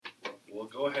Well,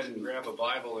 go ahead and grab a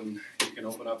Bible and you can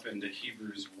open up into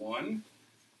Hebrews 1.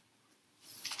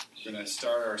 We're going to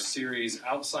start our series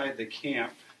Outside the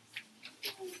Camp.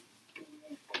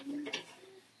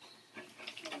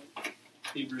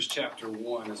 Hebrews chapter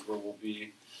 1 is where we'll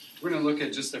be. We're going to look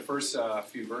at just the first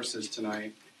few verses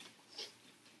tonight.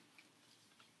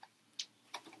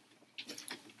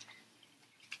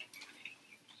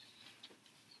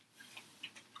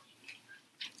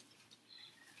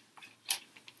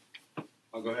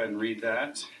 I'll go ahead and read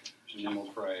that, and then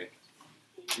we'll pray.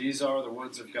 These are the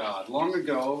words of God. Long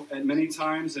ago, at many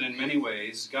times and in many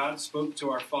ways, God spoke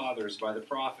to our fathers by the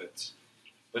prophets.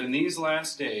 But in these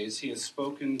last days, he has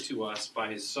spoken to us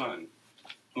by his Son,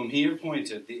 whom he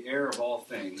appointed the heir of all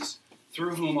things,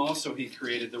 through whom also he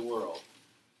created the world.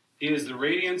 He is the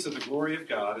radiance of the glory of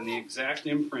God and the exact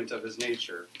imprint of his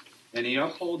nature, and he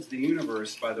upholds the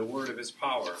universe by the word of his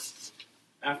power.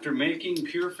 After making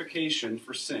purification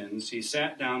for sins, he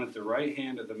sat down at the right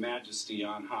hand of the Majesty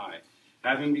on high,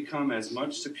 having become as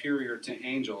much superior to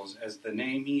angels as the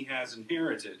name he has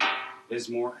inherited is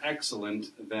more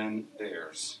excellent than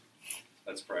theirs.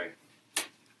 Let's pray.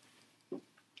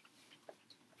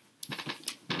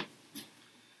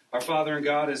 Our Father in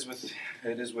God,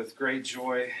 it is with great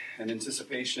joy and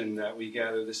anticipation that we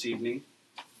gather this evening.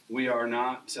 We are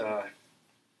not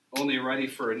only ready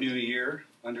for a new year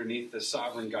underneath the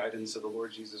sovereign guidance of the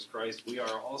Lord Jesus Christ, we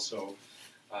are also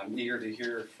eager to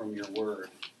hear from your word.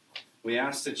 We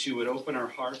ask that you would open our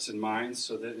hearts and minds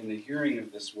so that in the hearing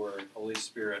of this word, Holy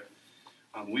Spirit,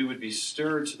 we would be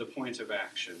stirred to the point of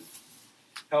action.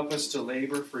 Help us to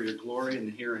labor for your glory in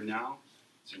the here and now.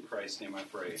 It's in Christ's name I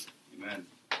pray. Amen.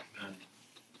 Amen.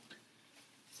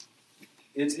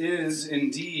 It is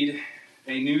indeed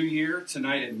a new year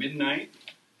tonight at midnight.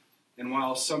 And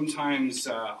while sometimes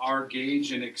our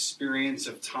gauge and experience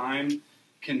of time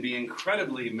can be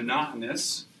incredibly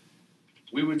monotonous,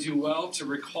 we would do well to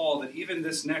recall that even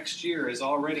this next year is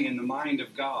already in the mind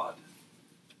of God.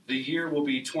 The year will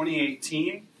be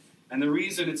 2018, and the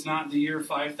reason it's not the year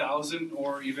 5000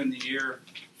 or even the year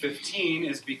 15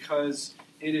 is because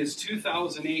it is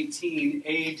 2018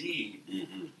 AD,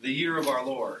 the year of our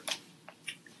Lord.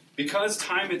 Because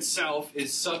time itself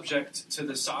is subject to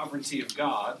the sovereignty of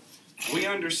God, we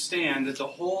understand that the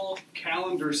whole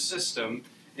calendar system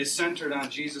is centered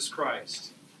on Jesus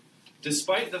Christ.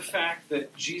 Despite the fact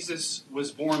that Jesus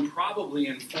was born probably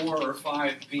in 4 or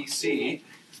 5 BC,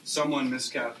 someone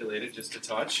miscalculated just a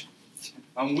touch,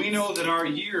 we know that our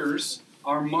years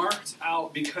are marked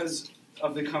out because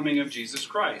of the coming of Jesus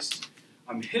Christ.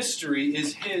 History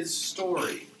is his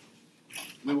story.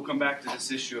 We will come back to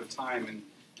this issue of time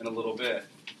in a little bit.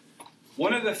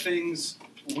 One of the things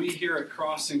we here at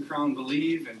Cross and Crown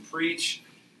believe and preach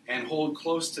and hold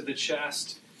close to the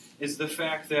chest is the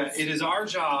fact that it is our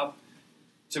job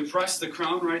to press the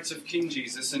crown rights of King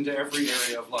Jesus into every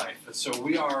area of life. And so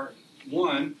we are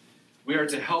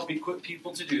to help equip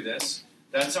people to do this.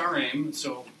 That's our aim.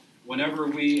 So whenever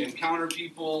we encounter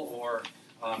people or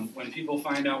when people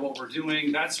find out what we're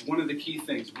doing, that's one of the key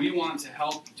things. We want to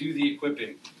help do the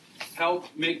equipping. Help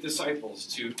make disciples,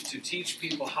 to teach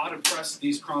people how to press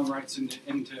these crown rights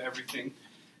into everything.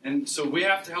 And so we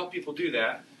have to help people do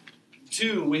that.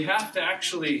 2, we have to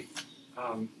actually,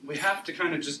 we have to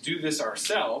kind of just do this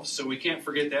ourselves, so we can't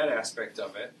forget that aspect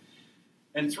of it.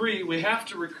 And 3, we have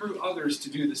to recruit others to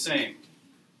do the same.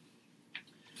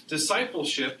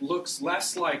 Discipleship looks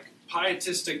less like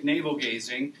pietistic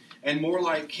navel-gazing and more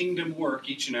like kingdom work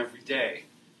each and every day.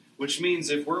 Which means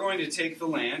if we're going to take the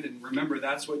land, and remember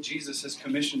that's what Jesus has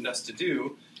commissioned us to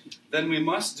do, then we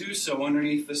must do so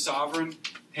underneath the sovereign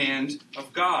hand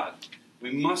of God.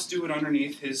 We must do it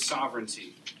underneath his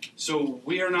sovereignty. So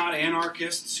we are not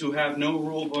anarchists who have no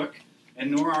rule book,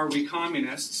 and nor are we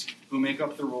communists who make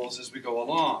up the rules as we go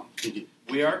along.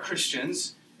 We are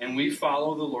Christians, and we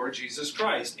follow the Lord Jesus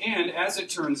Christ. And as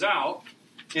it turns out,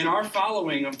 in our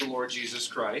following of the Lord Jesus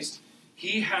Christ,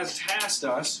 he has tasked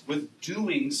us with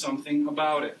doing something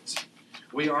about it.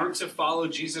 We aren't to follow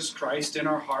Jesus Christ in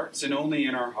our hearts and only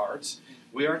in our hearts.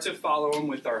 We are to follow him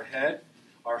with our head,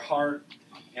 our heart,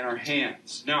 and our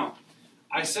hands. Now,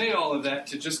 I say all of that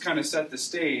to just kind of set the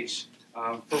stage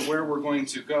for where we're going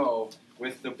to go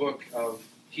with the book of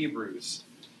Hebrews.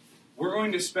 We're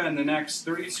going to spend the next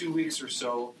 32 weeks or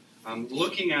so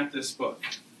looking at this book.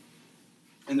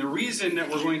 And the reason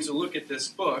that we're going to look at this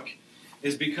book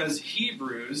is because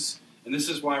Hebrews, and this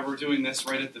is why we're doing this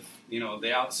right at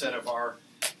the outset of our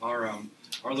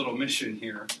little mission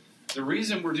here. The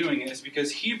reason we're doing it is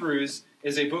because Hebrews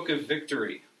is a book of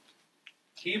victory.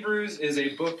 Hebrews is a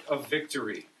book of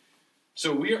victory.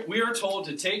 So we are told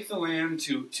to take the land,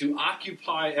 to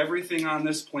occupy everything on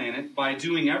this planet by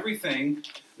doing everything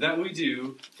that we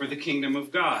do for the kingdom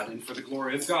of God and for the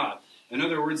glory of God. In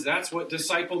other words, that's what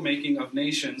disciple-making of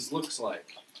nations looks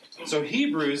like. So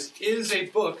Hebrews is a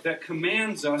book that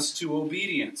commands us to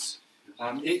obedience.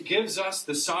 It gives us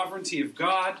the sovereignty of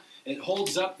God. It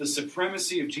holds up the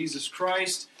supremacy of Jesus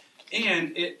Christ.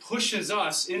 And it pushes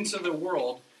us into the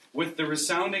world with the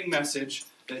resounding message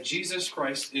that Jesus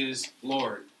Christ is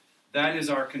Lord. That is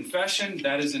our confession.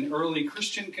 That is an early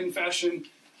Christian confession.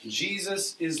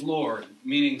 Jesus is Lord,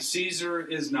 meaning Caesar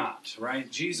is not, right?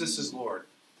 Jesus is Lord.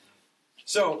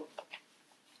 So,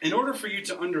 in order for you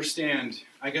to understand,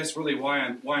 I guess really why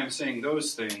I'm saying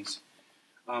those things,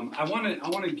 I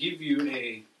want to give you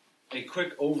a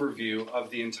quick overview of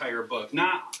the entire book.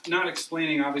 Not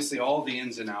explaining obviously all the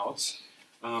ins and outs,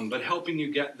 but helping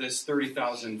you get this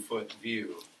 30,000-foot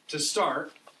view. To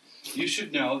start, you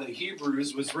should know that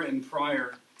Hebrews was written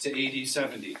prior to AD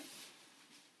 70.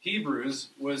 Hebrews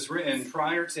was written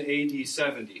prior to AD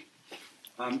 70.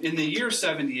 In the year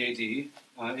 70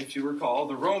 AD, if you recall,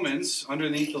 the Romans,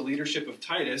 underneath the leadership of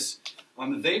Titus,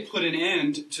 they put an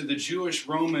end to the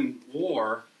Jewish-Roman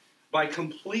war by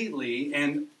completely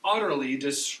and utterly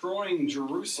destroying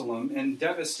Jerusalem and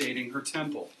devastating her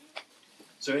temple.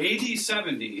 So AD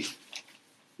 70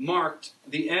 marked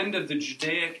the end of the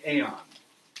Judaic Aeon.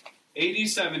 AD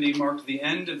 70 marked the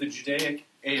end of the Judaic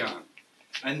Aeon.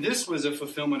 And this was a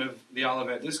fulfillment of the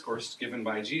Olivet Discourse given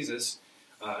by Jesus,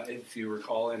 if you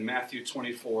recall, in Matthew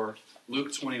 24,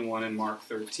 Luke 21, and Mark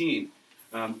 13.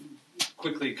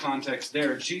 Quickly, context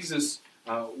there. Jesus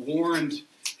warned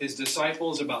his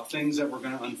disciples about things that were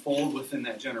going to unfold within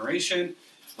that generation.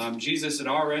 Jesus had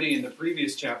already, in the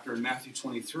previous chapter, in Matthew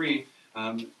 23,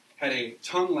 had a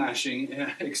tongue-lashing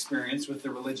experience with the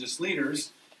religious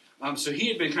leaders. So he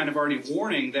had been kind of already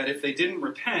warning that if they didn't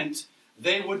repent,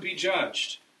 they would be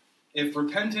judged. If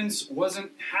repentance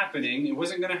wasn't happening, it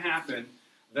wasn't going to happen,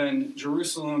 then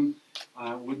Jerusalem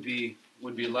would be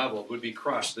leveled, would be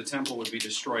crushed. The temple would be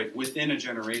destroyed within a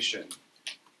generation.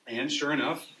 And sure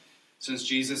enough, since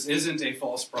Jesus isn't a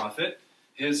false prophet,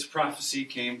 his prophecy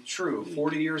came true.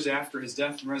 40 years after his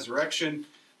death and resurrection,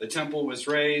 the temple was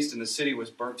razed and the city was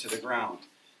burnt to the ground.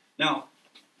 Now,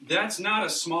 that's not a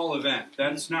small event.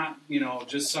 That's not,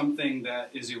 just something that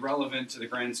is irrelevant to the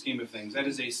grand scheme of things. That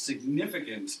is a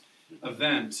significant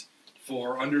event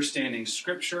for understanding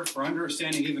Scripture, for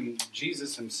understanding even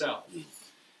Jesus himself.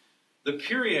 The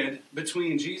period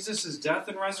between Jesus' death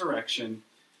and resurrection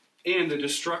and the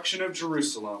destruction of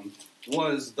Jerusalem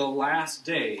was the last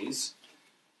days,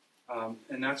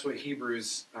 and that's what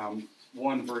Hebrews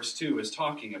 1 verse 2 is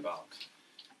talking about.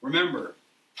 Remember,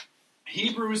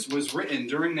 Hebrews was written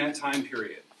during that time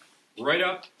period, right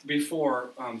up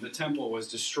before the temple was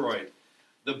destroyed.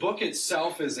 The book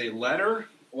itself is a letter,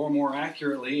 or more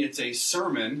accurately, it's a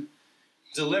sermon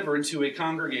delivered to a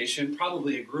congregation,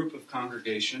 probably a group of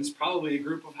congregations, probably a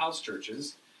group of house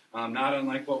churches, not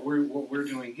unlike what we're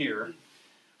doing here.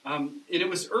 And it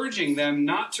was urging them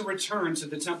not to return to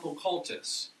the temple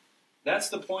cultus. That's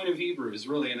the point of Hebrews,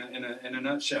 really, in a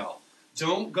nutshell.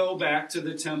 Don't go back to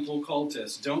the temple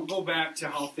cultus. Don't go back to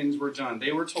how things were done.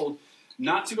 They were told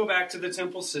not to go back to the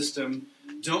temple system.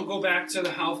 Don't go back to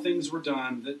how things were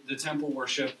done, the temple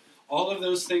worship. All of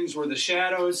those things were the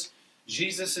shadows.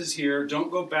 Jesus is here. Don't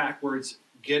go backwards.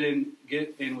 Get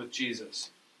in with Jesus.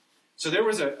 So there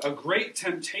was a great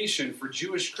temptation for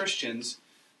Jewish Christians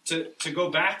to go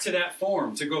back to that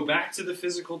form, to go back to the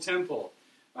physical temple,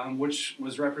 which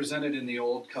was represented in the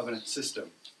Old Covenant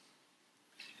system.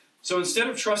 So instead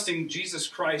of trusting Jesus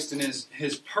Christ and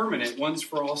his permanent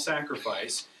once-for-all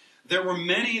sacrifice, there were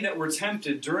many that were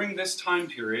tempted during this time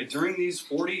period, during these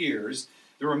 40 years,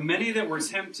 there were many that were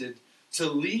tempted to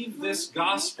leave this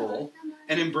gospel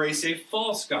and embrace a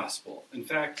false gospel. In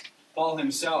fact, Paul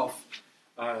himself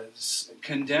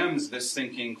condemns this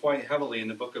thinking quite heavily in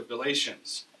the book of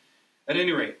Galatians. At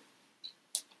any rate,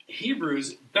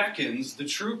 Hebrews beckons the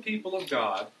true people of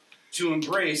God to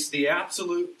embrace the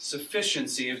absolute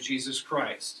sufficiency of Jesus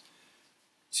Christ,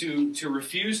 to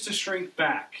refuse to shrink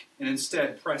back and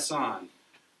instead press on.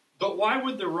 But why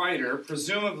would the writer,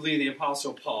 presumably the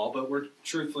Apostle Paul, but we're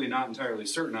truthfully not entirely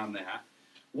certain on that,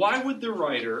 why would the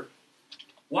writer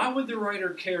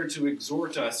care to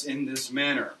exhort us in this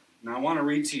manner? Now I want to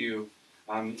read to you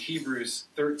Hebrews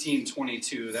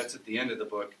 13:22, that's at the end of the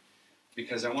book,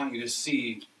 because I want you to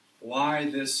see why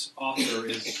this author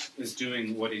is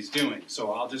doing what he's doing.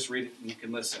 So I'll just read it and you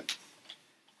can listen.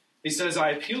 He says, I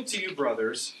appeal to you,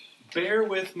 brothers, bear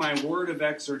with my word of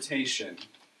exhortation,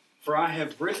 for I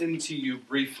have written to you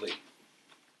briefly.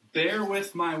 bear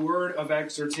with my word of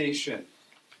exhortation.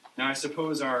 Now, I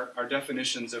suppose our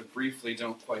definitions of briefly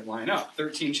don't quite line up.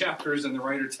 13 chapters, and the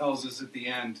writer tells us at the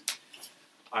end,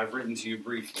 I've written to you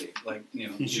briefly. Like,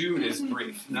 Jude is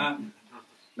brief, not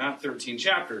 13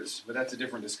 chapters, but that's a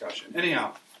different discussion.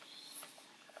 Anyhow,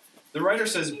 the writer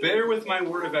says, bear with my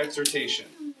word of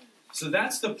exhortation. So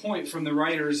that's the point from the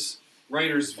writer's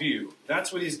view.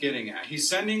 That's what he's getting at. He's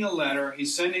sending a letter,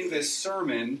 he's sending this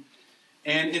sermon,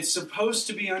 and it's supposed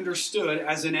to be understood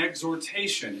as an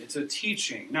exhortation. It's a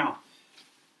teaching. Now,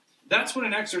 that's what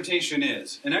an exhortation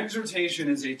is. An exhortation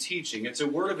is a teaching. It's a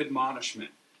word of admonishment.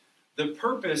 The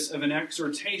purpose of an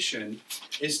exhortation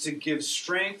is to give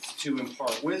strength, to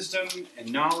impart wisdom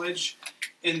and knowledge,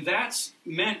 and that's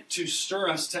meant to stir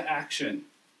us to action.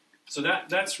 So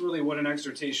that's really what an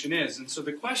exhortation is. And so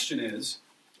the question is,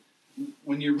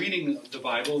 when you're reading the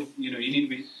Bible, you need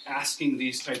to be asking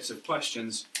these types of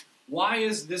questions. Why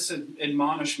is this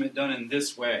admonishment done in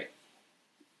this way?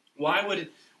 Why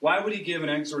would he give an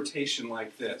exhortation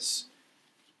like this?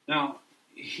 Now,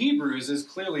 Hebrews is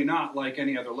clearly not like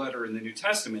any other letter in the New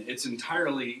Testament. It's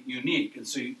entirely unique. And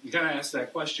so you got to ask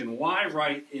that question, why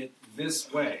write it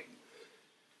this way?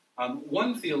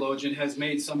 One theologian has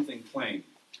made something plain.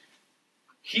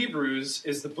 Hebrews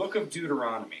is the book of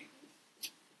Deuteronomy.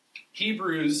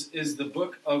 Hebrews is the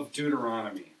book of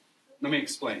Deuteronomy. Let me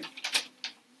explain.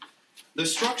 The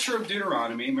structure of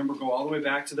Deuteronomy, remember, go all the way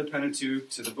back to the Pentateuch,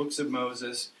 to the books of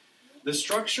Moses. The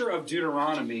structure of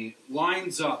Deuteronomy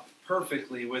lines up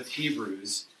perfectly with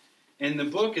Hebrews, and the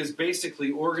book is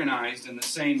basically organized in the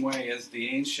same way as the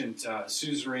ancient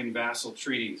suzerain vassal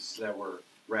treaties that were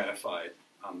ratified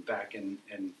back in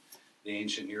the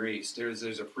ancient Near East.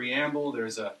 There's a preamble,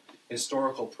 there's a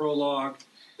historical prologue,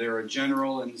 there are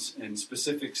general and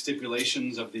specific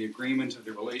stipulations of the agreement of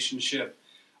the relationship.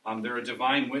 There are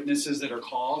divine witnesses that are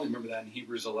called. Remember that in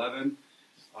Hebrews 11,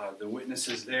 the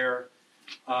witnesses there.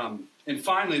 And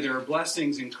finally, there are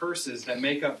blessings and curses that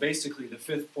make up basically the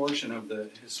fifth portion of the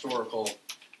historical,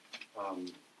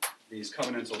 these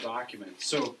covenantal documents.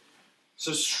 So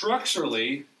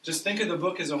structurally, just think of the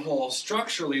book as a whole.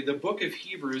 Structurally, the book of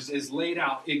Hebrews is laid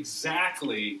out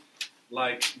exactly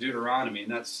like Deuteronomy,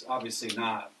 and that's obviously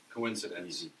not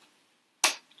coincidence.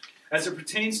 As it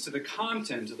pertains to the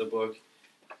content of the book,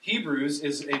 Hebrews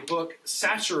is a book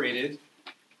saturated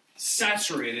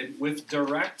with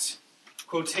direct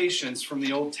quotations from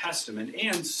the Old Testament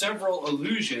and several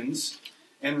allusions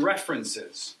and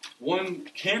references. One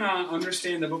cannot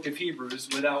understand the book of Hebrews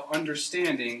without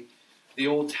understanding the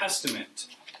Old Testament.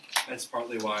 That's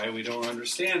partly why we don't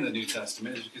understand the New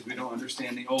Testament, is because we don't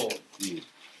understand the Old.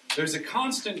 There's a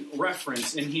constant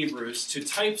reference in Hebrews to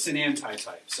types and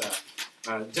antitypes,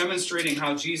 demonstrating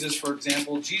how Jesus, for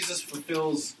example, Jesus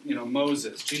fulfills,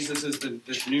 Moses. Jesus is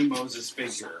this new Moses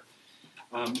figure.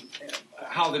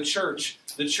 How the church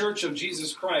of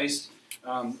Jesus Christ,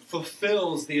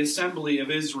 fulfills the assembly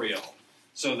of Israel.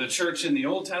 So the church in the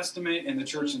Old Testament and the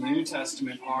church in the New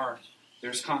Testament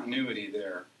there's continuity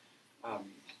there.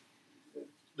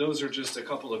 Those are just a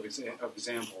couple of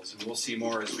examples, and we'll see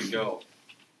more as we go.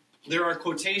 There are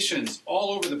quotations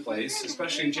all over the place,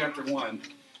 especially in chapter 1,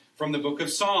 from the book of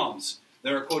Psalms.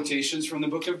 There are quotations from the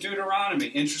book of Deuteronomy.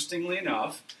 Interestingly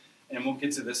enough, and we'll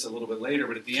get to this a little bit later,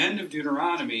 but at the end of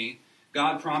Deuteronomy,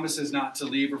 God promises not to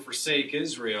leave or forsake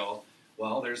Israel.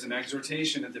 Well, there's an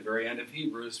exhortation at the very end of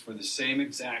Hebrews for the same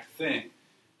exact thing.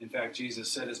 In fact,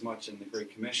 Jesus said as much in the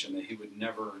Great Commission, that he would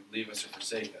never leave us or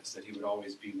forsake us, that he would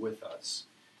always be with us.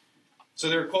 So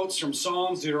there are quotes from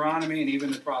Psalms, Deuteronomy, and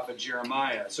even the prophet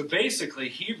Jeremiah. So basically,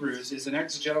 Hebrews is an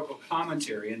exegetical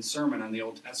commentary and sermon on the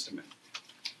Old Testament.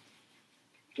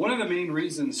 One of the main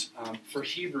reasons for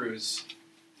Hebrews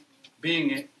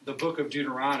being the book of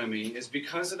Deuteronomy is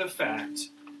because of the fact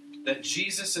that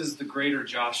Jesus is the greater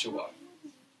Joshua.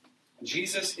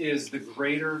 Jesus is the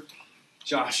greater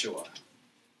Joshua.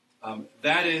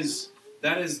 That is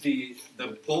the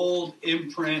bold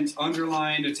imprint,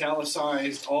 underlined,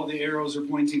 italicized. All the arrows are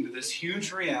pointing to this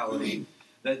huge reality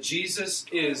that Jesus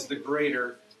is the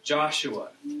greater Joshua.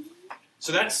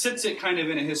 So that sits it kind of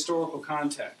in a historical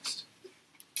context.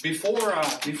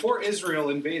 Before Israel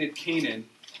invaded Canaan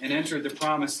and entered the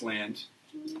Promised Land,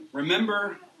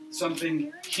 remember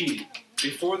something key.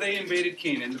 Before they invaded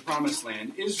Canaan, the Promised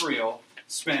Land, Israel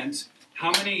spent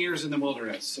how many years in the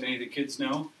wilderness? Any of the kids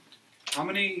know? How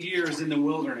many years in the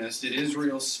wilderness did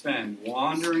Israel spend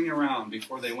wandering around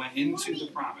before they went into the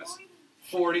promise?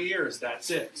 40 years, that's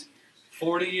it.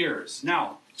 40 years.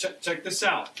 Now, check this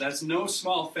out. That's no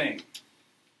small thing.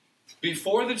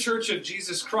 Before the Church of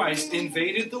Jesus Christ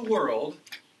invaded the world,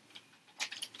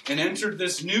 and entered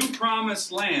this new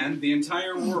promised land, the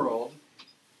entire world,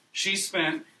 she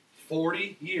spent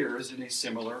 40 years in a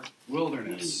similar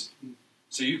wilderness.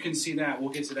 So you can see that. We'll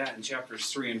get to that in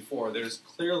chapters 3 and 4. There's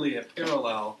clearly a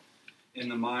parallel in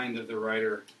the mind of the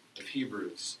writer of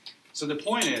Hebrews. So the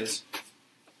point is,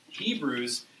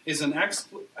 Hebrews is an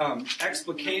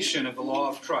explication of the law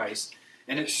of Christ,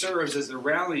 and it serves as the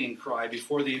rallying cry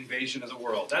before the invasion of the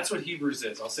world. That's what Hebrews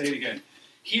is. I'll say it again.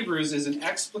 Hebrews is an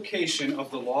explication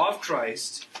of the law of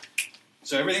Christ.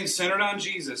 So everything's centered on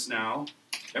Jesus now.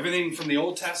 Everything from the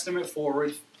Old Testament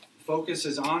forward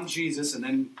focuses on Jesus and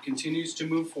then continues to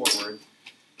move forward.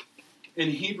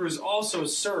 And Hebrews also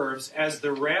serves as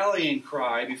the rallying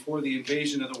cry before the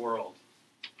invasion of the world.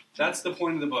 That's the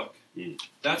point of the book.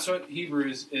 That's what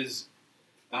Hebrews is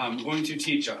going to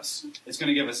teach us. It's going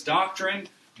to give us doctrine,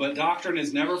 but doctrine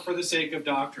is never for the sake of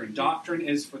doctrine. Doctrine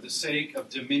is for the sake of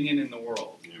dominion in the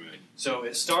world. Amen. So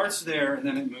it starts there and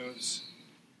then it moves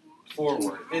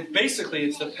forward.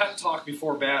 It's the pep talk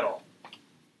before battle.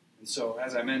 And so,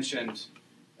 as I mentioned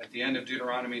at the end of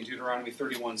Deuteronomy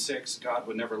 31:6, God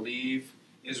would never leave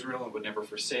Israel and would never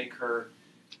forsake her.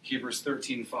 Hebrews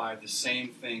 13:5, the same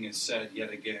thing is said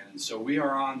yet again. And so we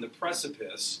are on the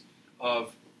precipice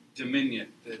of dominion,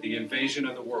 the invasion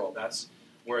of the world. That's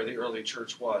where the early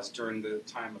church was during the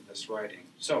time of this writing.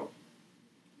 So,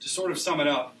 to sort of sum it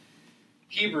up,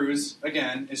 Hebrews,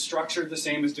 again, is structured the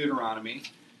same as Deuteronomy.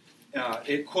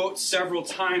 It quotes several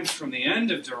times from the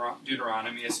end of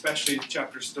Deuteronomy, especially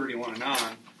chapters 31 and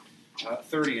on,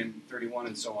 30 and 31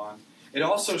 and so on. It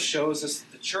also shows us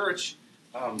that the church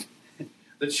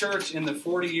in the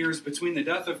 40 years between the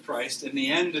death of Christ and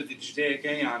the end of the Judaic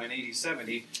Aeon in AD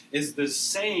 70 is the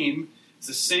same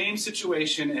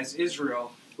situation as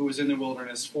Israel, who was in the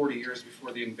wilderness 40 years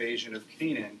before the invasion of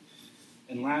Canaan.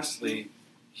 And lastly,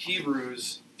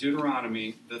 Hebrews,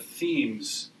 Deuteronomy, the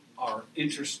themes are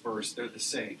interspersed. They're the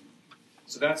same.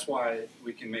 So that's why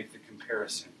we can make the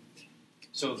comparison.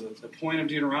 So the point of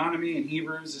Deuteronomy and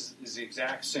Hebrews is the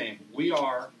exact same. We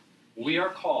are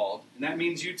called, and that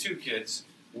means you too, kids,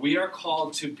 we are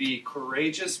called to be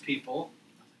courageous people.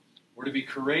 We're to be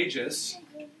courageous.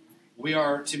 We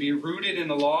are to be rooted in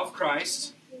the law of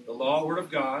Christ, the law, word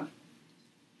of God.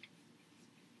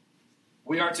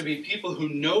 We are to be people who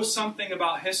know something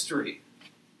about history,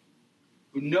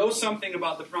 who know something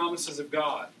about the promises of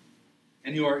God,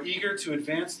 and who are eager to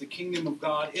advance the kingdom of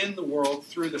God in the world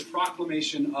through the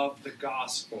proclamation of the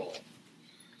gospel.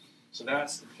 So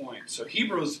that's the point. So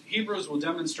Hebrews will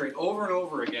demonstrate over and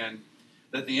over again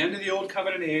that the end of the Old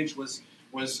Covenant age was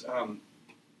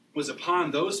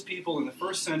upon those people in the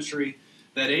first century,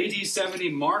 that AD 70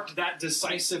 marked that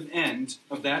decisive end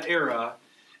of that era,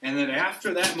 and that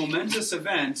after that momentous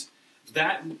event,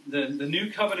 that the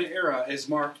new covenant era is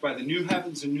marked by the new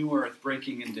heavens and new earth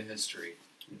breaking into history.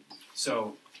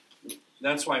 So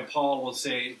that's why Paul will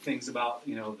say things about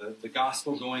the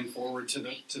gospel going forward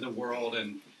to the world,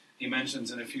 and he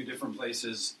mentions in a few different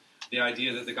places the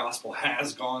idea that the gospel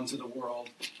has gone to the world,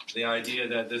 the idea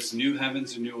that this new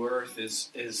heavens and new earth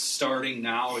is starting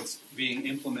now, it's being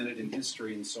implemented in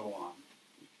history, and so on.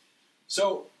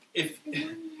 So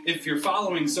if you're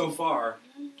following so far,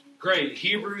 great.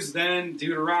 Hebrews, then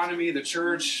Deuteronomy, the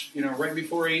church, right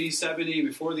before AD 70,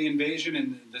 before the invasion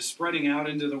and the spreading out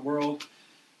into the world.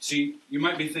 So you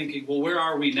might be thinking, well, where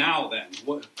are we now then?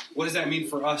 What does that mean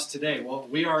for us today? Well,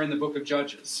 we are in the book of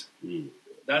Judges.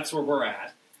 That's where we're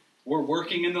at. We're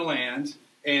working in the land,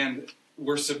 and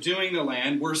we're subduing the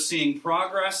land. We're seeing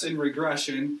progress and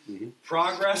regression,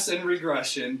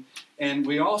 and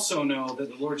we also know that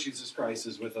the Lord Jesus Christ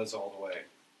is with us all the way.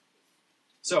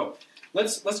 So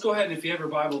let's go ahead, and if you have your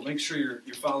Bible, make sure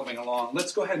you're following along.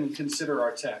 Let's go ahead and consider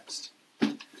our text.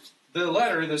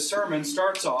 The sermon,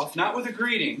 starts off not with a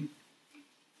greeting.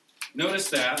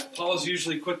 Notice that. Paul is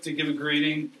usually quick to give a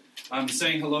greeting,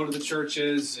 saying hello to the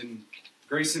churches and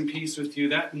grace and peace with you.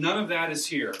 None of that is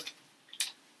here.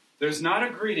 There's not a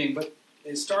greeting, but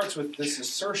it starts with this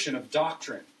assertion of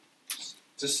doctrine.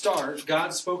 To start,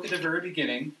 God spoke at the very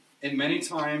beginning, in many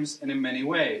times and in many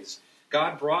ways.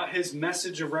 God brought his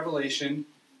message of revelation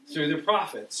through the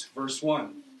prophets, verse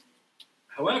 1.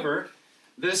 However,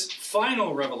 this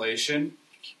final revelation,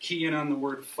 key in on the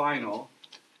word final,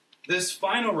 this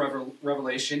final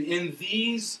revelation in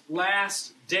these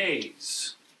last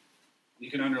days, you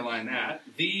can underline that,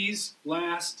 these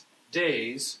last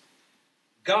days,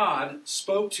 God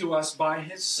spoke to us by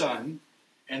his Son,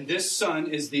 and this Son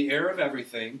is the heir of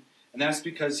everything, and that's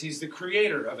because he's the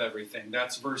creator of everything.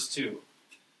 That's verse 2.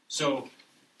 So,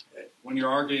 when you're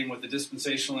arguing with the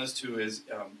dispensationalist who is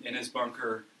in his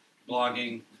bunker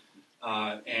blogging,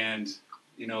 and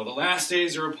the last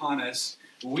days are upon us,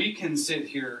 we can sit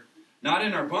here, not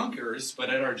in our bunkers, but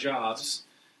at our jobs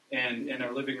and in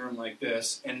our living room like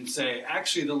this, and say,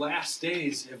 actually, the last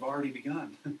days have already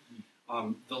begun.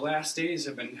 The last days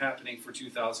have been happening for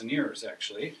 2,000 years,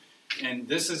 actually. And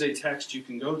this is a text you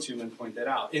can go to and point that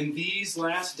out. In these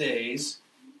last days,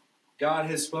 God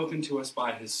has spoken to us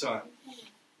by His Son.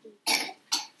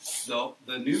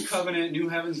 The new covenant, new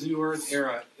heavens, new earth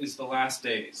era is the last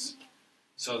days.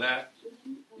 So that,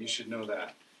 you should know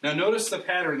that. Now notice the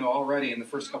pattern though already in the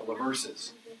first couple of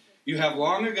verses. You have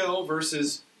long ago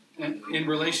verses in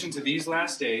relation to these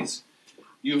last days.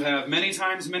 You have many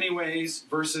times, many ways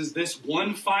versus this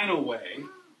one final way.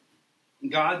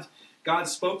 God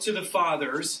spoke to the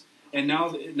fathers, and now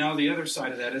the other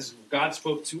side of that is God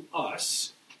spoke to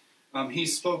us. He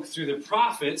spoke through the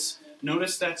prophets.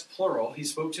 Notice that's plural. He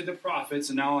spoke to the prophets,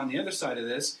 and now on the other side of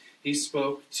this, He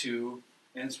spoke through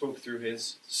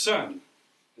His Son,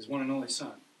 His one and only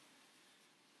Son.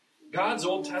 God's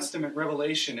Old Testament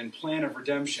revelation and plan of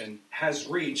redemption has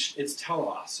reached its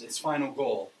telos, its final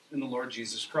goal, in the Lord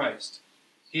Jesus Christ.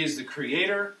 He is the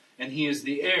Creator, and He is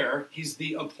the heir. He's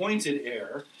the appointed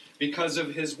heir because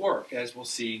of His work, as we'll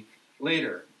see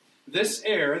later. This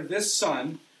heir, this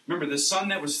Son, remember the Son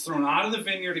that was thrown out of the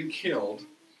vineyard and killed,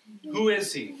 who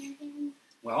is He?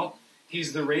 Well,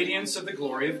 He's the radiance of the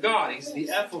glory of God. He's the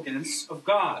effulgence of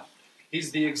God.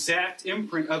 He's the exact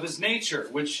imprint of His nature,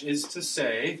 which is to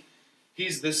say,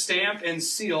 He's the stamp and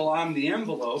seal on the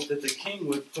envelope that the king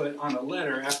would put on a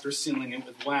letter after sealing it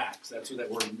with wax. That's what that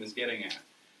word is getting at.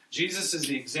 Jesus is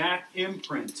the exact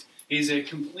imprint. He's a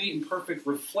complete and perfect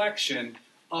reflection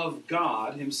of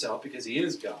God Himself, because He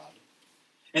is God.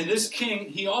 And this king,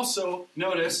 He also,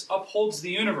 notice, upholds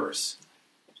the universe.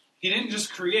 He didn't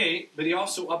just create, but He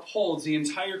also upholds the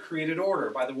entire created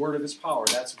order by the word of His power.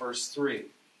 That's verse 3.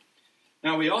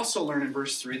 Now we also learn in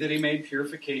verse 3 that He made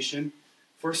purification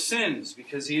for sins,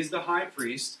 because He is the high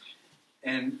priest,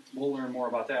 and we'll learn more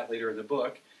about that later in the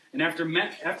book. And after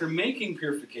making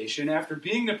purification, after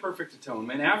being the perfect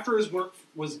atonement, after His work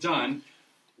was done,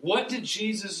 what did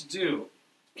Jesus do?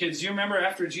 Kids, you remember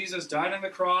after Jesus died on the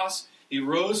cross, He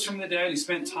rose from the dead, He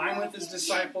spent time with His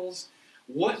disciples.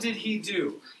 What did He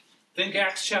do? Think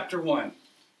Acts chapter 1.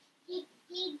 He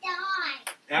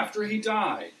died. After He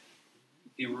died,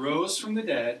 He rose from the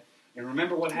dead, and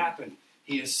remember what happened.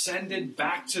 He ascended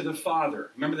back to the Father.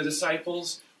 Remember the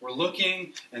disciples were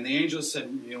looking, and the angel said,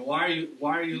 why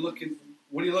are you looking?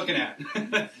 What are you looking at?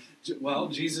 Well,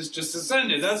 Jesus just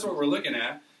ascended. That's what we're looking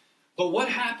at. But what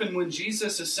happened when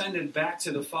Jesus ascended back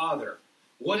to the Father?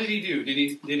 What did He do?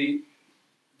 Did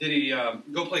he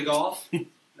go play golf?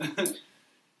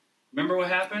 Remember what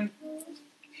happened?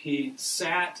 He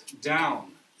sat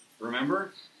down.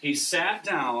 Remember? He sat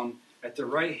down at the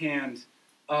right hand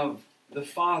of the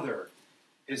Father.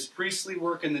 His priestly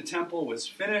work in the temple was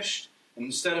finished, and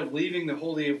instead of leaving the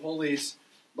Holy of Holies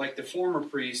like the former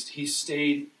priest, He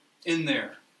stayed in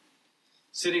there,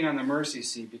 sitting on the mercy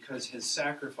seat, because His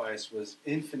sacrifice was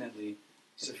infinitely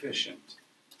sufficient.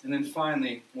 And then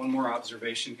finally, one more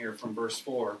observation here from verse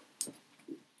 4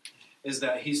 is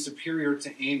that He's superior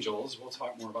to angels. We'll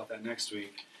talk more about that next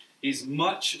week. He's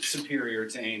much superior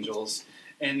to angels.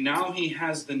 And now He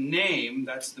has the name,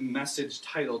 that's the message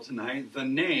title tonight, the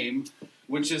name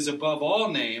which is above all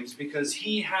names, because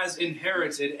He has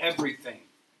inherited everything.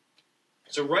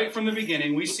 So right from the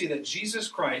beginning, we see that Jesus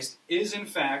Christ is in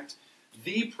fact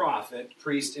the prophet,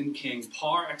 priest, and king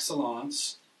par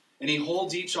excellence, and He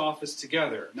holds each office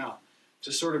together. Now,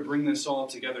 to sort of bring this all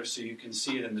together so you can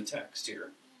see it in the text here,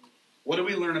 what do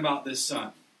we learn about this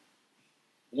Son?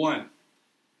 1,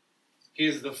 He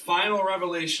is the final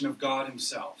revelation of God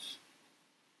Himself.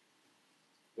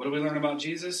 What do we learn about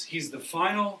Jesus? He's the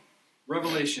final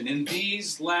revelation. In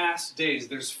these last days,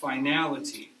 there's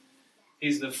finality.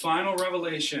 He's the final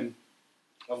revelation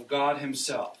of God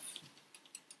Himself.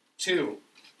 2,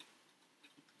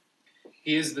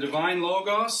 He is the divine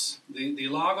Logos, the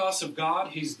Logos of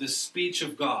God. He's the speech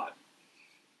of God.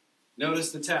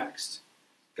 Notice the text.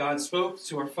 God spoke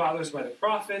to our fathers by the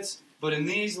prophets, but in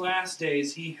these last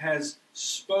days He has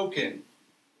spoken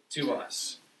to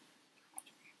us.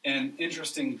 And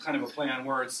interesting kind of a play on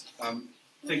words.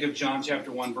 Think of John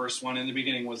chapter 1, verse 1. In the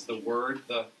beginning was the Word,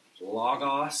 the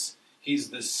Logos. He's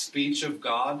the speech of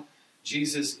God.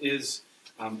 Jesus is,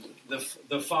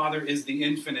 the Father is the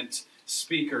infinite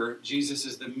speaker. Jesus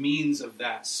is the means of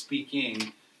that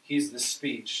speaking. He's the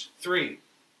speech. 3,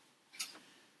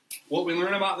 what we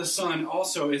learn about the Son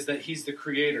also is that He's the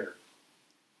Creator.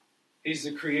 He's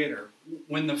the Creator.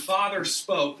 When the Father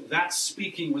spoke, that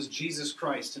speaking was Jesus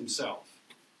Christ Himself.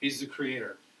 He's the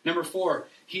Creator. Number 4,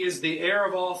 he is the heir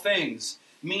of all things,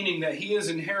 meaning that he has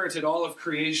inherited all of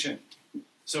creation.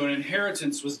 So an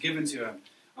inheritance was given to him.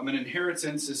 An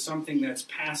inheritance is something that's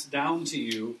passed down to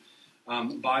you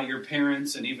by your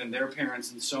parents and even their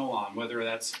parents and so on, whether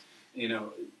that's,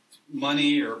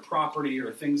 money or property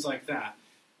or things like that.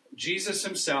 Jesus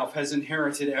himself has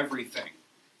inherited everything.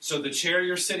 So the chair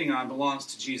you're sitting on belongs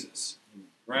to Jesus,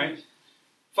 right?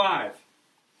 5,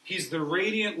 he's the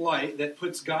radiant light that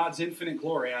puts God's infinite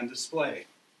glory on display.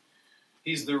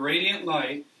 He's the radiant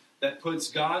light that puts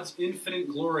God's infinite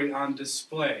glory on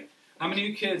display. How many of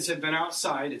you kids have been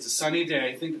outside? It's a sunny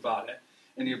day, think about it,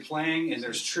 and you're playing and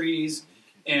there's trees,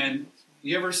 and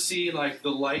you ever see like the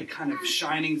light kind of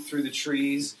shining through the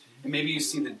trees, and maybe you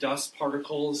see the dust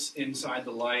particles inside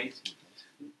the light,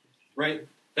 right?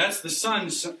 That's the sun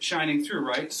shining through,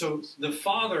 right? So the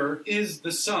Father is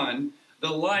the Son.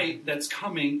 The light that's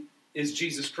coming is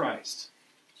Jesus Christ.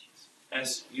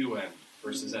 S-U-N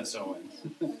versus S-O-N.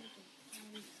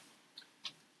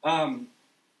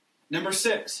 Number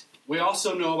 6, we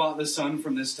also know about the Son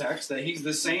from this text that he's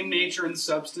the same nature and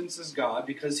substance as God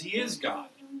because he is God.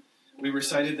 We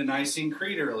recited the Nicene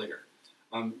Creed earlier.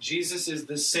 Jesus is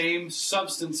the same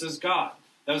substance as God.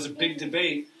 That was a big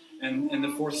debate in the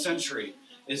 4th century.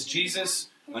 Is Jesus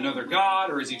another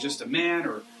God, or is he just a man,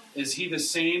 or is he the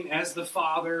same as the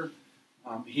Father?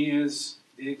 He is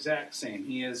the exact same.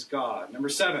 He is God. Number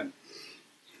 7,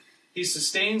 he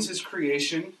sustains his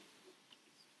creation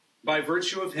by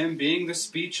virtue of him being the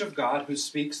speech of God who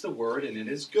speaks the word, and it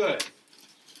is good.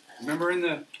 Remember in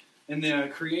the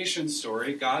creation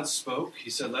story, God spoke. He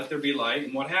said, "Let there be light,"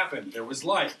 and what happened? There was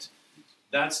light.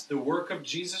 That's the work of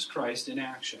Jesus Christ in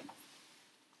action.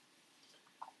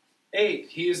 8,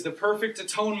 he is the perfect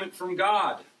atonement from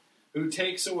God who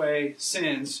takes away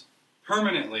sins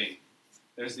permanently.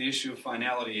 There's the issue of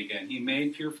finality again. He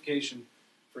made purification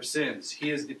for sins. He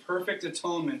is the perfect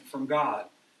atonement from God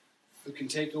who can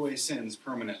take away sins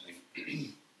permanently.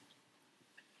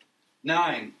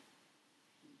 9,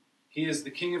 he is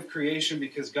the king of creation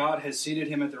because God has seated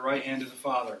him at the right hand of the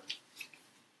Father.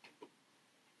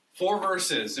 4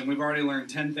 verses, and we've already learned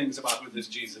 10 things about who this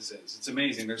Jesus is. It's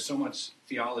amazing. There's so much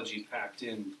theology packed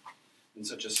in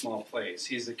such a small place.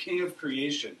 He is the king of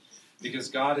creation because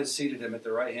God has seated him at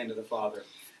the right hand of the Father.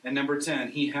 And number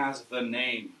 10, he has the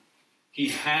name. He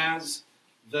has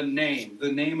the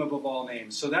name above all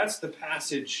names. So that's the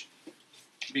passage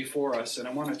before us, and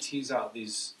I want to tease out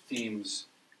these themes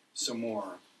some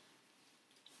more.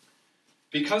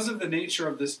 Because of the nature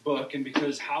of this book and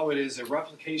because how it is a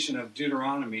replication of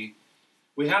Deuteronomy,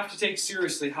 we have to take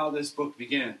seriously how this book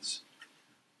begins.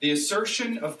 The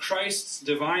assertion of Christ's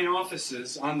divine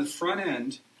offices on the front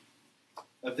end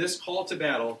of this call to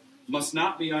battle must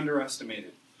not be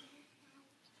underestimated.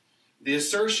 The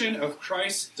assertion of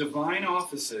Christ's divine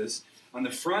offices on the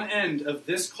front end of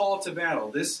this call to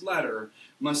battle, this letter,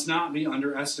 must not be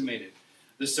underestimated.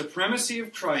 The supremacy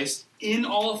of Christ in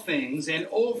all things and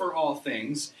over all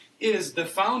things is the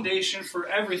foundation for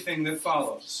everything that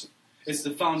follows. It's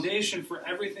the foundation for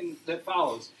everything that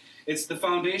follows. It's the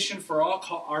foundation for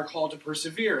our call to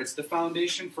persevere. It's the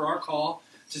foundation for our call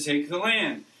to take the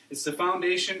land. It's the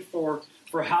foundation for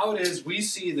how it is we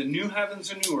see the new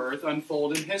heavens and new earth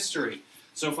unfold in history.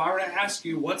 So if I were to ask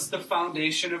you, what's the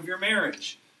foundation of your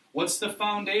marriage? What's the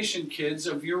foundation, kids,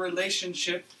 of your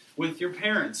relationship with your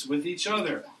parents, with each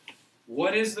other?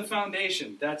 What is the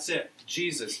foundation? That's it.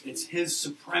 Jesus. It's his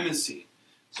supremacy.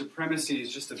 Supremacy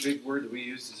is just a big word that we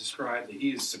use to describe that he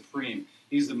is supreme.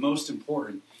 He's the most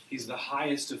important. He's the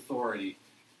highest authority.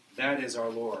 That is our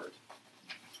Lord.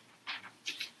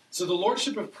 So the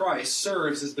Lordship of Christ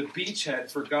serves as the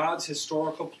beachhead for God's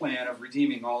historical plan of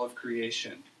redeeming all of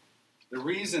creation. The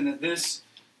reason that this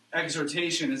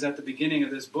exhortation is at the beginning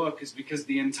of this book is because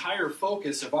the entire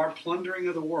focus of our plundering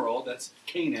of the world, that's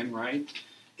Canaan, right,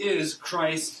 is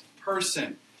Christ's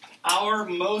person. Our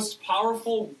most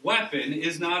powerful weapon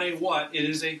is not a what, it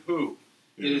is a who.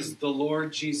 It is the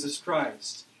Lord Jesus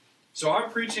Christ. So our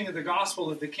preaching of the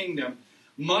gospel of the kingdom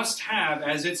must have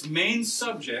as its main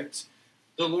subject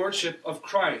the Lordship of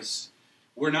Christ.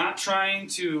 We're not trying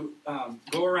to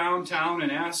go around town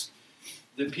and ask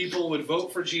that people would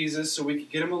vote for Jesus so we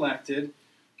could get him elected.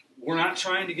 We're not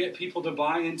trying to get people to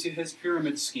buy into his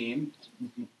pyramid scheme.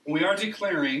 We are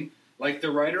declaring, like the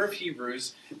writer of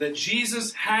Hebrews, that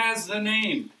Jesus has the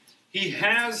name. He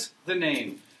has the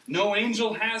name. No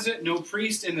angel has it. No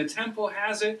priest in the temple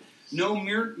has it. No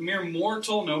mere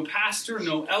mortal, no pastor,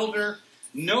 no elder.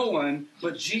 No one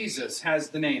but Jesus has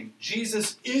the name.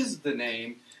 Jesus is the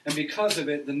name, and because of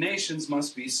it, the nations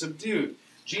must be subdued.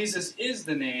 Jesus is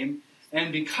the name,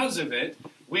 and because of it,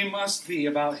 We must be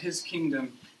about his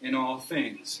kingdom in all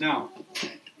things. Now,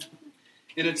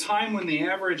 in a time when the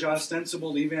average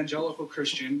ostensible evangelical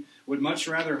Christian would much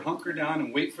rather hunker down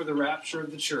and wait for the rapture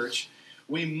of the church,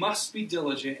 we must be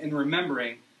diligent in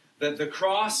remembering that the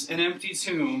cross and empty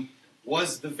tomb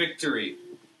was the victory.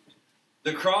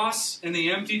 The cross and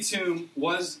the empty tomb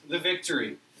was the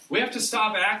victory. We have to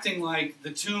stop acting like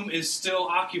the tomb is still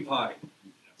occupied.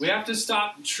 We have to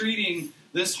stop treating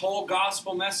this whole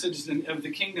gospel message of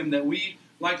the kingdom that we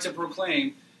like to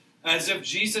proclaim as if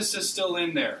Jesus is still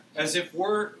in there, as if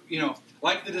we're,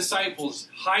 like the disciples,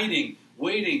 hiding,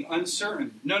 waiting,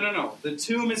 uncertain. No. The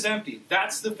tomb is empty.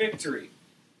 That's the victory.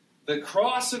 The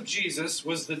cross of Jesus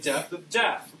was the death of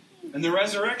death, and the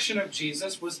resurrection of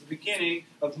Jesus was the beginning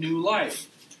of new life.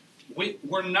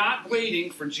 We're not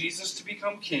waiting for Jesus to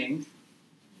become king,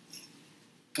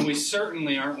 and we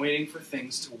certainly aren't waiting for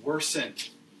things to worsen.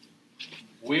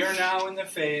 We are now in the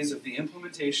phase of the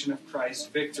implementation of Christ's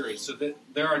victory. So that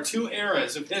there are two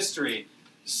eras of history.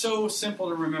 So simple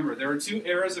to remember. There are two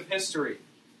eras of history.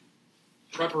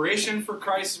 Preparation for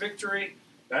Christ's victory,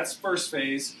 that's first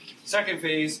phase. Second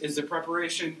phase is the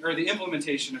preparation or the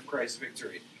implementation of Christ's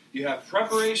victory. You have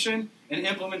preparation and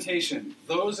implementation.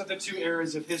 Those are the two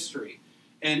eras of history.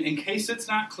 And in case it's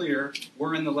not clear,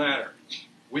 we're in the latter.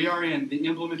 We are in the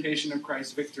implementation of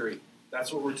Christ's victory.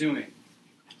 That's what we're doing.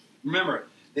 Remember,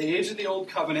 the age of the Old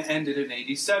Covenant ended in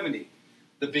AD 70.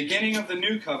 The beginning of the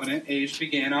New Covenant age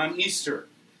began on Easter.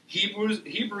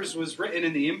 Hebrews was written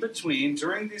in the in-between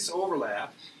during this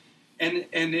overlap, and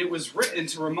it was written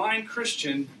to remind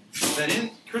Christians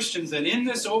that in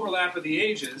this overlap of the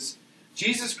ages,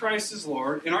 Jesus Christ is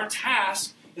Lord, and our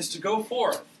task is to go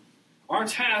forth. Our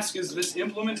task is this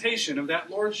implementation of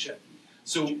that lordship.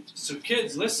 So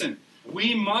kids, listen.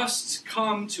 We must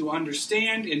come to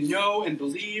understand and know and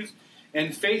believe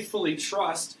and faithfully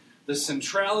trust the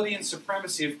centrality and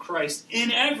supremacy of Christ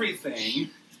in everything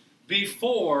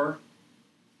before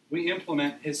we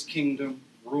implement his kingdom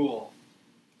rule.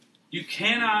 You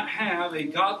cannot have a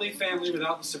godly family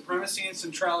without the supremacy and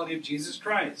centrality of Jesus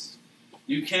Christ.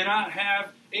 You cannot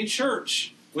have a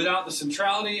church without the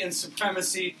centrality and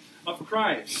supremacy of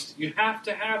Christ. You have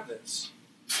to have this.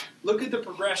 Look at the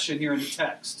progression here in the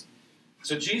text.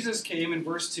 So Jesus came in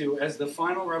verse 2 as the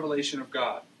final revelation of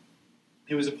God.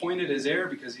 He was appointed as heir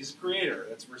because he's a creator.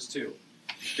 That's verse 2.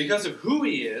 Because of who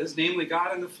he is, namely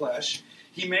God in the flesh,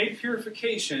 he made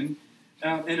purification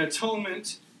and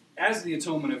atonement as the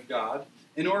atonement of God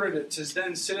in order to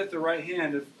then sit at the right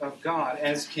hand of God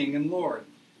as King and Lord.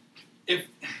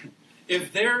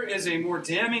 If there is a more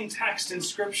damning text in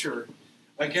Scripture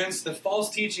against the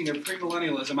false teaching of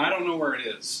premillennialism, I don't know where it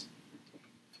is.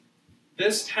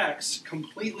 This text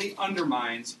completely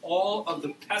undermines all of the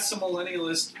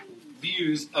pessimillennialist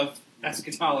views of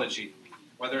eschatology,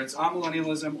 whether it's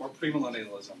amillennialism or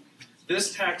premillennialism.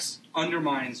 This text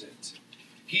undermines it.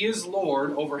 He is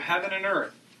Lord over heaven and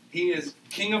earth. He is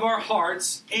King of our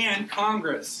hearts and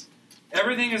Congress.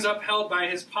 Everything is upheld by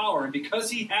his power, and because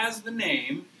he has the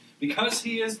name, because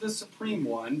he is the supreme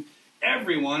one,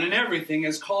 everyone and everything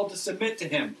is called to submit to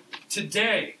him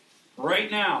today.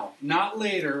 Right now, not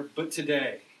later, but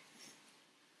today.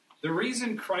 The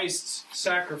reason Christ's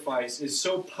sacrifice is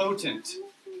so potent,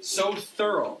 so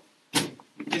thorough,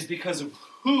 is because of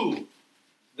who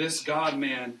this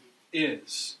God-man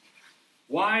is.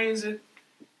 Why is it?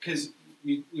 Because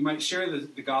you might share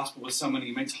the gospel with someone,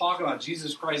 you might talk about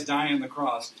Jesus Christ dying on the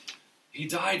cross. He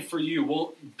died for you.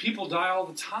 Well, people die all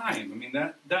the time. I mean,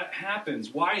 that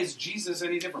happens. Why is Jesus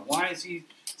any different? Why is he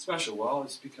special? Well,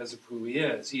 it's because of who he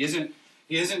is. He isn't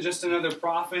just another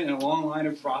prophet in a long line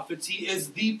of prophets. He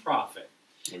is the prophet.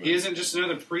 Amen. He isn't just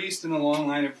another priest in a long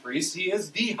line of priests. He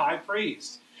is the high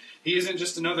priest. He isn't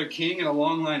just another king in a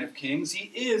long line of kings.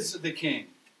 He is the king.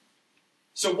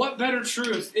 So what better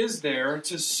truth is there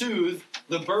to soothe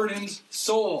the burdened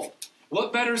soul?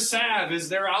 What better salve is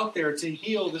there out there to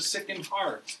heal the sickened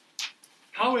heart?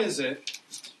 How is it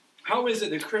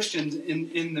that Christians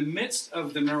in the midst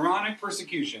of the Neronic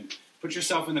persecution, put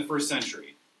yourself in the first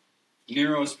century,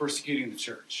 Nero is persecuting the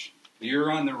church.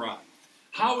 You're on the run.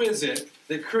 How is it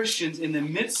that Christians in the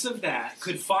midst of that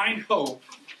could find hope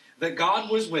that God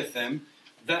was with them,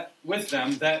 that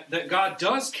God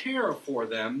does care for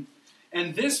them,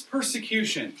 and this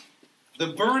persecution, the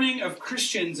burning of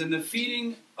Christians and the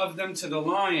feeding of them to the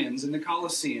lions in the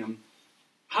Colosseum,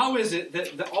 how is it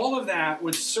that all of that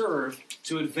would serve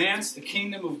to advance the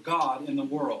kingdom of God in the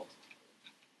world?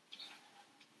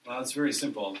 Well, it's very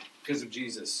simple. Because of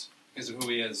Jesus. Because of who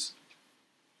he is.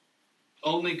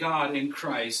 Only God in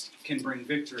Christ can bring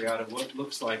victory out of what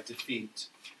looks like defeat.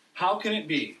 How can it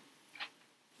be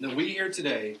that we here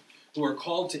today, who are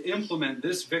called to implement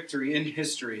this victory in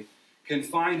history, can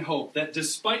find hope that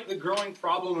despite the growing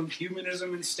problem of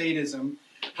humanism and statism,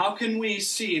 how can we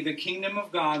see the kingdom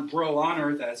of God grow on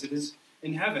earth as it is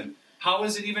in heaven? How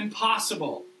is it even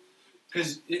possible?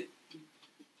 Because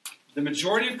the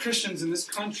majority of Christians in this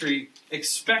country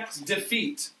expect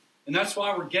defeat, and that's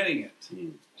why we're getting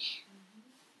it.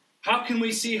 How can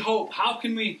we see hope? How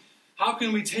can we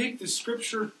take the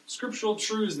scriptural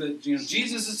truths that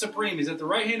Jesus is supreme? He's at the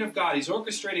right hand of God. He's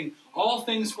orchestrating all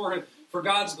things for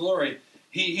God's glory.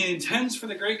 He intends for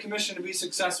the Great Commission to be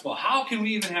successful. How can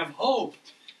we even have hope?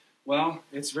 Well,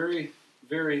 it's very,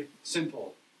 very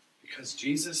simple. Because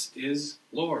Jesus is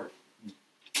Lord.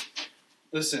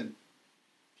 Listen,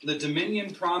 the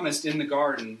dominion promised in the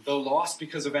garden, though lost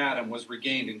because of Adam, was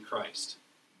regained in Christ.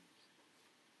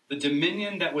 The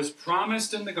dominion that was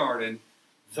promised in the garden,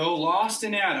 though lost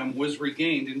in Adam, was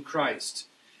regained in Christ.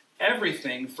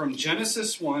 Everything from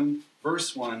Genesis 1,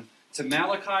 verse 1, to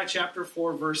Malachi chapter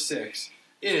 4, verse 6,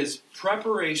 is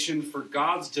preparation for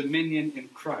God's dominion in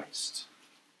Christ.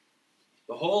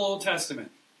 The whole Old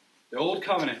Testament, the Old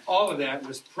Covenant, all of that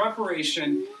was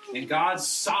preparation in God's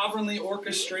sovereignly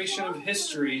orchestration of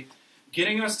history,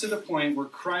 getting us to the point where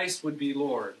Christ would be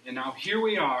Lord. And now here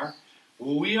we are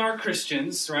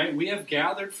Christians, right? We have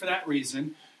gathered for that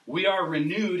reason. We are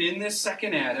renewed in this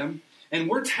second Adam, and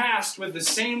we're tasked with the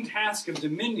same task of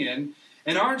dominion,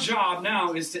 and our job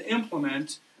now is to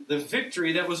implement the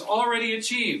victory that was already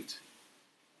achieved.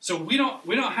 So we don't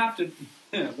have to,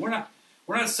 we're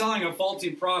not selling a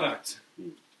faulty product.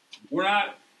 We're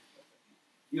not,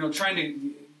 trying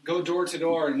to go door to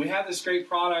door, and we have this great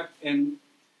product, and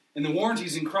the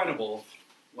warranty's incredible.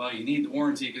 Well, you need the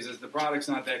warranty because the product's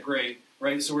not that great,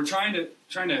 right? So we're trying to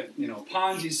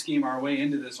Ponzi scheme our way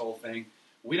into this whole thing.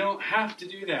 We don't have to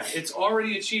do that. It's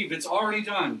already achieved. It's already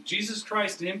done. Jesus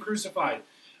Christ and Him crucified,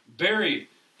 buried.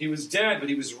 He was dead, but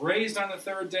He was raised on the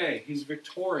third day. He's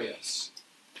victorious.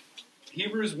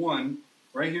 Hebrews 1,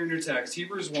 right here in your text,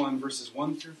 Hebrews 1, verses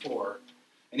 1 through 4,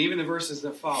 and even the verses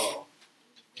that follow,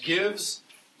 gives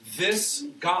this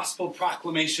gospel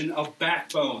proclamation a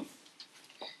backbone.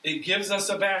 It gives us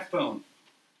a backbone.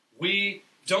 We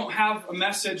don't have a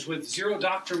message with zero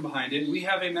doctrine behind it. We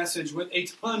have a message with a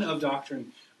ton of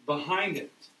doctrine behind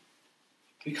it.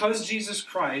 Because Jesus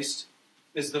Christ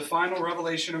is the final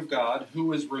revelation of God, who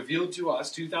was revealed to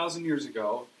us 2,000 years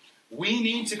ago, we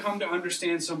need to come to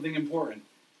understand something important.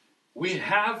 We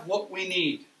have what we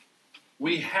need.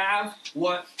 We have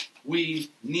what we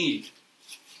need.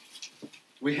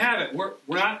 We have it. We're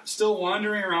not still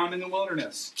wandering around in the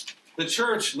wilderness. The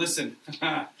church, listen,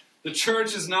 the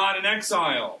church is not in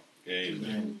exile.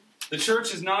 Amen. The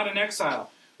church is not in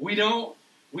exile. We don't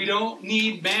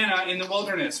need manna in the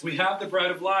wilderness. We have the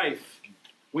bread of life.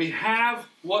 We have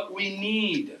what we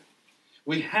need.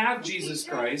 We have Jesus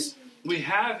Christ. We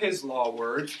have His law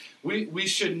word. We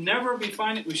should never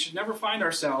find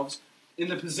ourselves in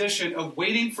the position of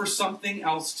waiting for something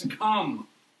else to come.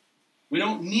 We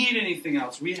don't need anything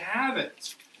else. We have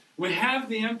it. We have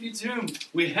the empty tomb.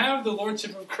 We have the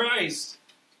Lordship of Christ.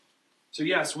 So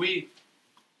yes, we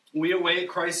await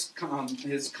Christ,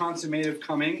 His consummative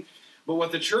coming. But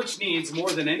what the church needs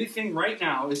more than anything right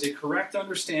now is a correct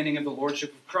understanding of the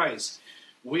Lordship of Christ.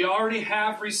 We already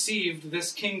have received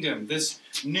this kingdom, this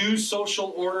new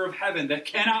social order of heaven that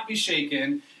cannot be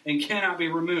shaken and cannot be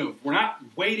removed. We're not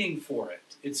waiting for it.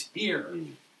 It's here.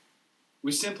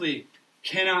 We simply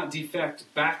cannot defect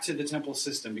back to the temple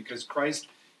system because Christ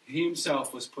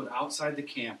Himself was put outside the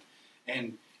camp.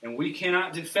 And we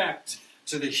cannot defect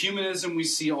to the humanism we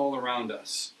see all around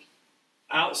us.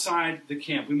 Outside the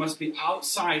camp. We must be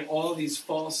outside all these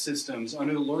false systems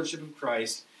under the Lordship of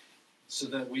Christ so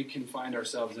that we can find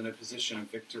ourselves in a position of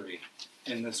victory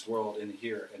in this world, in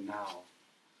here and now.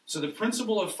 So the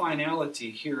principle of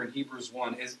finality here in Hebrews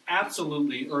 1 is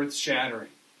absolutely earth-shattering.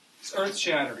 It's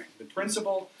earth-shattering. The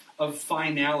principle of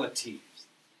finality.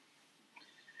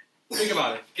 Think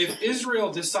about it. If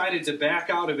Israel decided to back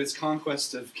out of its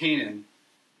conquest of Canaan,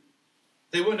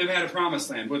 they wouldn't have had a promised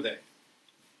land, would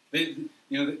they?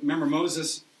 Remember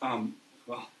Moses?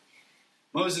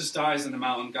 Moses dies in the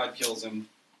mountain. God kills him.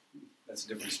 That's a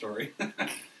different story.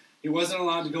 He wasn't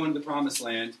allowed to go into the promised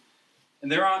land. And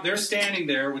they're standing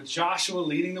there with Joshua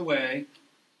leading the way.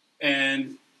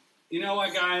 And you know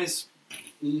what, guys?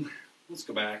 Let's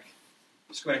go back.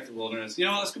 Let's go back to the wilderness.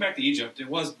 Let's go back to Egypt. It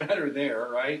was better there,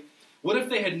 right? What if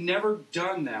they had never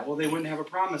done that? Well, they wouldn't have a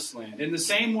promised land. In the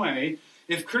same way,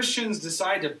 if Christians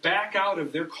decide to back out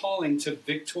of their calling to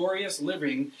victorious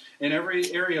living in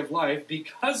every area of life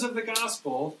because of the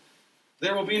gospel,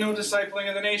 there will be no discipling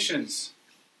of the nations.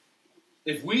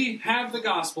 If we have the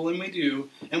gospel, and we do,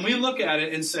 and we look at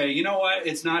it and say, you know what,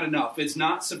 it's not enough, it's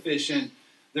not sufficient,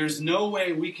 there's no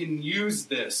way we can use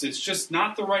this, it's just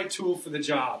not the right tool for the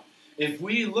job. If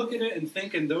we look at it and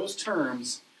think in those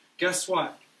terms, guess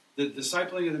what? The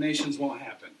discipling of the nations won't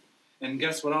happen. And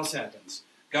guess what else happens?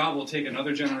 God will take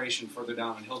another generation further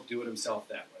down, and he'll do it himself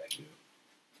that way.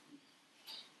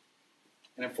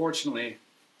 And unfortunately,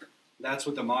 that's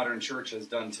what the modern church has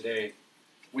done today.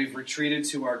 We've retreated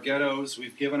to our ghettos.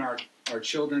 We've given our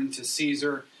children to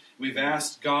Caesar. We've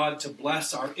asked God to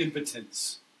bless our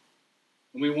impotence.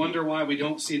 And we wonder why we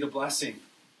don't see the blessing.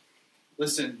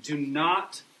 Listen, do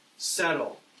not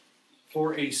settle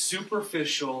for a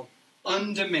superficial,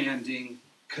 undemanding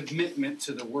commitment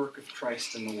to the work of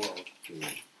Christ in the world.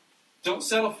 Don't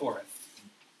settle for it.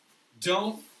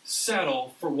 Don't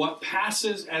settle for what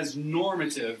passes as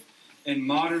normative in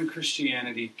modern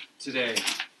Christianity today.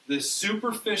 This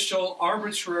superficial,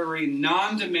 arbitrary,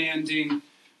 non-demanding,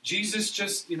 Jesus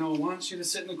just, wants you to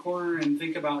sit in the corner and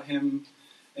think about him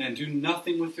and do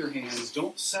nothing with your hands.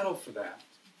 Don't settle for that.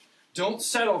 Don't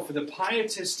settle for the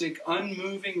pietistic,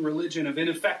 unmoving religion of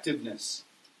ineffectiveness.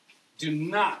 Do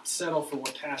not settle for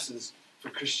what passes for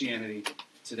Christianity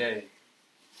today.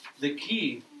 The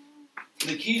key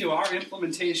to our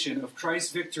implementation of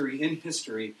Christ's victory in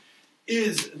history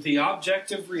is the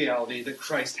objective reality that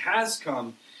Christ has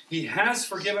come, he has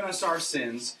forgiven us our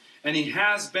sins, and he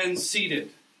has been seated.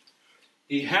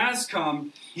 He has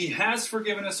come, he has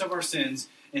forgiven us of our sins,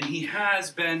 and he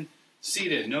has been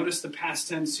seated. Notice the past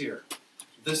tense here.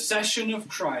 The session of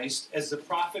Christ as the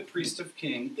prophet, priest, of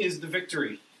king is the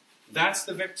victory. That's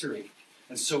the victory.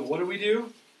 And so what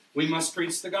do? We must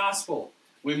preach the gospel.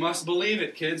 We must believe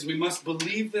it, kids. We must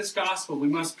believe this gospel. We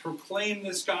must proclaim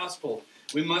this gospel.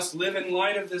 We must live in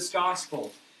light of this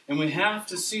gospel. And we have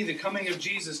to see the coming of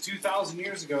Jesus 2,000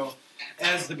 years ago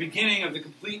as the beginning of the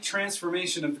complete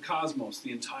transformation of the cosmos,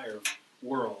 the entire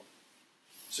world.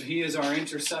 So he is our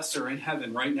intercessor in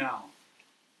heaven right now.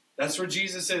 That's where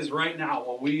Jesus is right now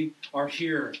while we are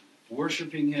here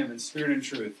worshiping him in spirit and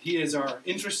truth. He is our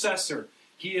intercessor.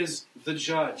 He is the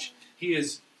judge. He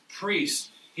is priest.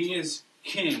 He is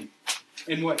king.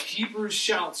 And what Hebrews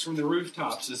shouts from the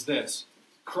rooftops is this: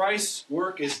 Christ's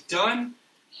work is done.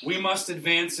 We must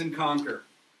advance and conquer.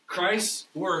 Christ's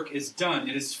work is done.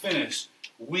 It is finished.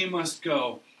 We must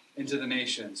go into the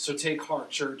nations. So take heart,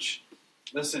 church.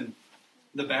 Listen,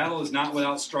 the battle is not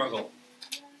without struggle.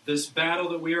 This battle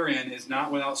that we are in is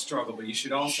not without struggle, but you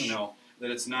should also know that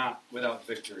it's not without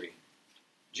victory.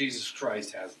 Jesus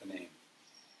Christ has the name.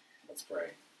 Let's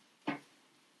pray.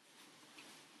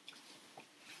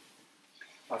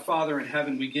 Our Father in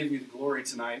heaven, we give you the glory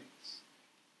tonight.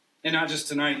 And not just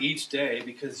tonight, each day,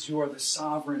 because you are the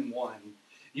sovereign one.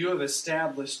 You have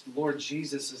established Lord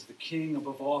Jesus as the King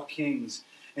above all kings.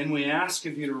 And we ask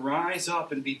of you to rise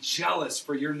up and be jealous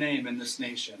for your name in this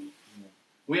nation.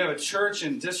 We have a church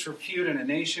in disrepute and a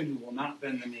nation who will not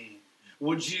bend the knee.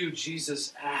 Would you,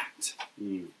 Jesus, act?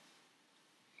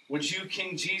 Would you,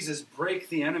 King Jesus, break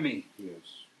the enemy?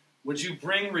 Yes. Would you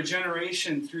bring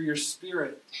regeneration through your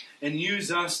Spirit and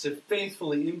use us to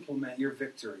faithfully implement your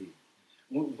victory?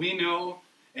 We know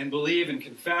and believe and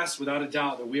confess without a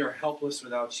doubt that we are helpless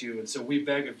without you. And so we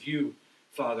beg of you,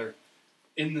 Father,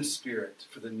 in the Spirit,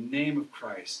 for the name of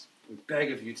Christ, we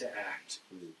beg of you to act.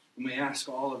 And we ask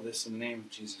all of this in the name of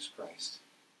Jesus Christ.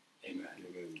 Amen.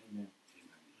 Amen.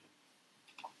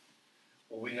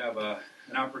 Well, we have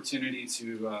an opportunity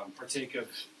to partake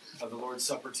of the Lord's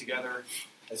Supper together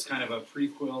as kind of a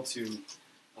prequel to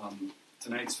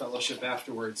tonight's fellowship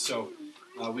afterwards. So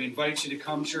we invite you to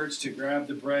come, church, to grab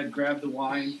the bread, grab the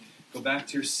wine, go back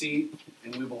to your seat,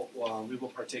 and we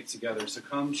will partake together. So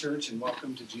come, church, and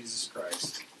welcome to Jesus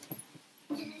Christ.